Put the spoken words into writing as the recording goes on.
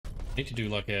Need to do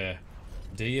like a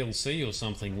DLC or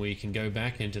something where you can go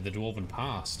back into the dwarven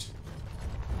past.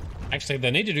 Actually,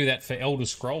 they need to do that for Elder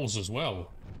Scrolls as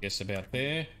well. Guess about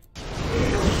there.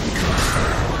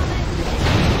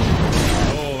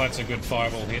 Oh, that's a good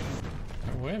fireball hit.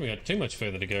 Oh, well, we got too much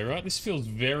further to go, right? This feels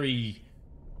very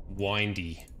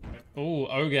windy. Oh,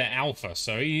 Ogre Alpha,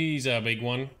 so he's a big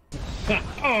one. Oh,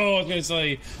 I was going to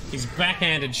say, he's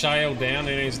backhanded Shale down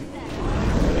and he's...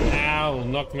 Ow,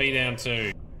 knocked me down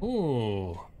too.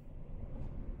 Ooh.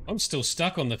 I'm still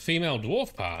stuck on the female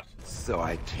dwarf part. So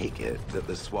I take it that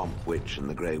the Swamp Witch and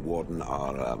the Grey Warden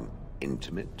are,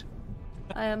 intimate?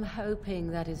 I am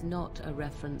hoping that is not a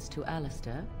reference to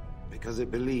Alistair. Because it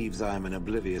believes I'm an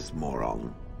oblivious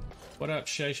moron. What up,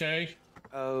 Shay Shay?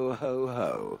 Oh, ho,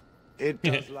 ho. It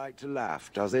does like to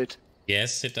laugh, does it?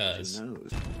 Yes, it does. Who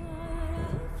knows?